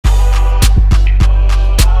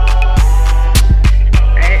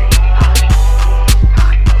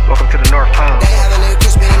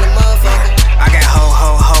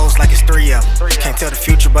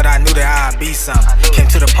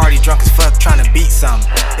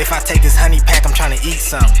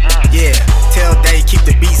something. Yeah, tell Day keep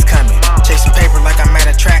the beats coming. Chasing paper like I'm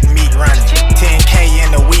at a track meet running. 10K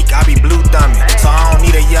in a week, I be blue thumbing. So I don't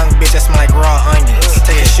need a young bitch that smell like raw onions.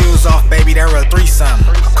 Take your shoes off, baby, they're a threesome.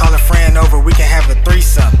 Call a friend over, we can have a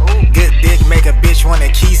threesome. Good dick make a bitch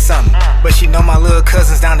wanna key something, but she know my little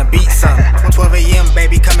cousins down to beat something. 12 AM,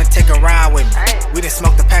 baby, come and take a ride with me. We done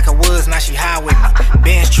smoked a pack of woods, now she high with me.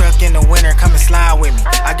 Benz truck in the winter, come and slide with me.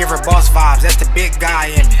 I give her boss vibes, that's the big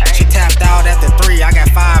guy in me. She tapped out after 3, I got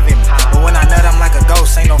 5 in me. But when I nut, I'm like a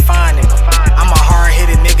ghost, ain't no finding me. I'm a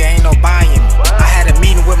hard-headed nigga, ain't no buying me. I had a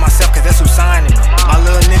meeting with myself, cause that's who signing me. My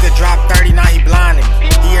little nigga dropped 30, now he blinding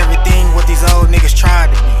me. He everything what these old niggas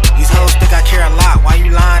tried to be.